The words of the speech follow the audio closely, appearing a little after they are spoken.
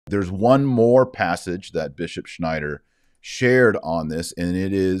There's one more passage that Bishop Schneider shared on this, and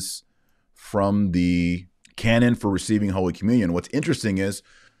it is from the canon for receiving Holy Communion. What's interesting is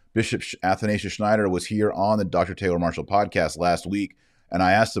Bishop Athanasius Schneider was here on the Dr. Taylor Marshall podcast last week, and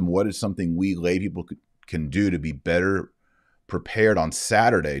I asked him what is something we lay people can do to be better prepared on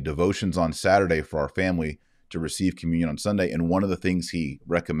Saturday, devotions on Saturday for our family to receive communion on Sunday. And one of the things he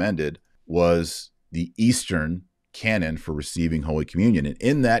recommended was the Eastern canon for receiving Holy Communion. And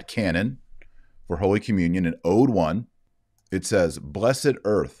in that canon for Holy Communion, in Ode 1, it says, "Blessed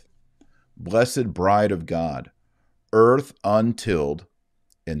earth, blessed bride of God, earth untilled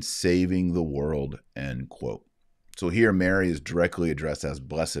and saving the world," end quote. So here Mary is directly addressed as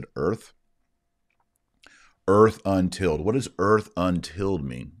blessed earth. Earth untilled. What does earth untilled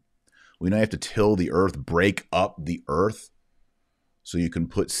mean? We know you have to till the earth, break up the earth so you can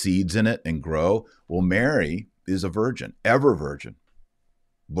put seeds in it and grow. Well, Mary is a virgin, ever virgin.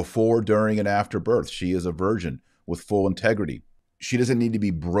 Before, during, and after birth, she is a virgin with full integrity. She doesn't need to be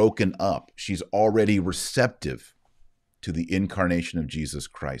broken up. She's already receptive to the incarnation of Jesus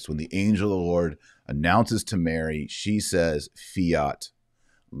Christ. When the angel of the Lord announces to Mary, she says, "Fiat,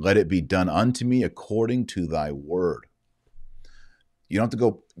 let it be done unto me according to thy word." You don't have to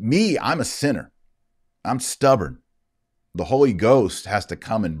go, me, I'm a sinner. I'm stubborn. The Holy Ghost has to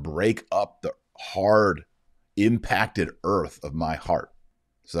come and break up the hard, impacted earth of my heart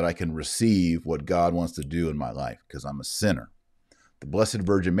so that I can receive what God wants to do in my life, because I'm a sinner. The Blessed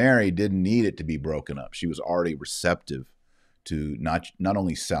Virgin Mary didn't need it to be broken up. She was already receptive to not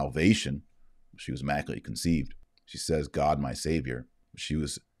only salvation, she was immaculately conceived. She says, "God, my Savior." She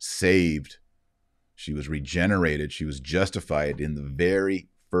was saved. She was regenerated. She was justified in the very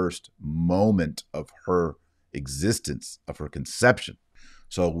first moment of her existence, of her conception.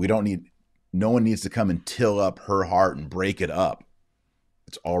 So no one needs to come and till up her heart and break it up.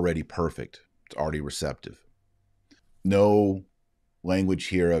 It's already perfect. It's already receptive. No language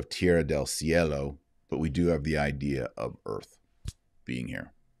here of Tierra del Cielo, but we do have the idea of earth being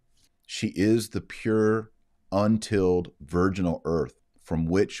here. She is the pure, untilled, virginal earth from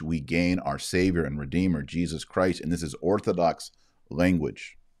which we gain our Savior and Redeemer, Jesus Christ. And this is Orthodox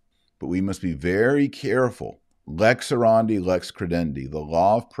language. But we must be very careful. Lex orandi, lex credendi. The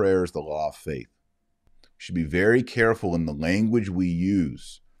law of prayer is the law of faith. We should be very careful in the language we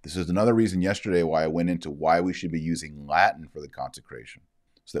use. This is another reason yesterday why I went into why we should be using Latin for the consecration,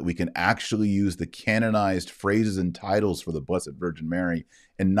 so that we can actually use the canonized phrases and titles for the Blessed Virgin Mary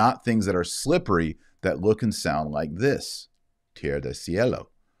and not things that are slippery that look and sound like this, Tierra del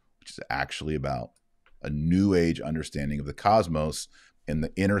Cielo, which is actually about a New Age understanding of the cosmos and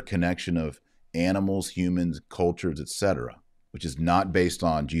the interconnection of animals, humans, cultures, etc., which is not based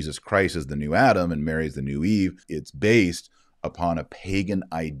on Jesus Christ as the new Adam and Mary as the new Eve. It's based upon a pagan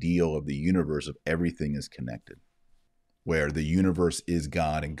ideal of the universe, of everything is connected, where the universe is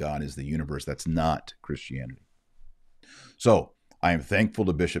God and God is the universe. That's not Christianity. So I am thankful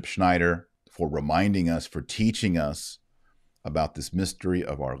to Bishop Schneider for reminding us, for teaching us about this mystery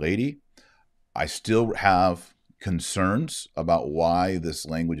of Our Lady. I still have concerns about why this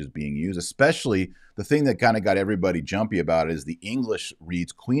language is being used, especially the thing that kind of got everybody jumpy about it is the English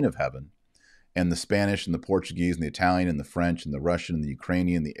reads Queen of Heaven, and the Spanish and the Portuguese and the Italian and the French and the Russian and the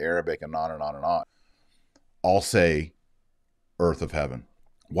Ukrainian, the Arabic, and on and on and on, all say Earth of Heaven.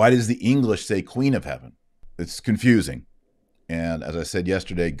 Why does the English say Queen of Heaven? It's confusing. And as I said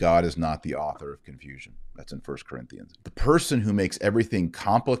yesterday, God is not the author of confusion. That's in 1 Corinthians. The person who makes everything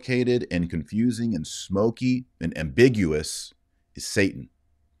complicated and confusing and smoky and ambiguous is Satan.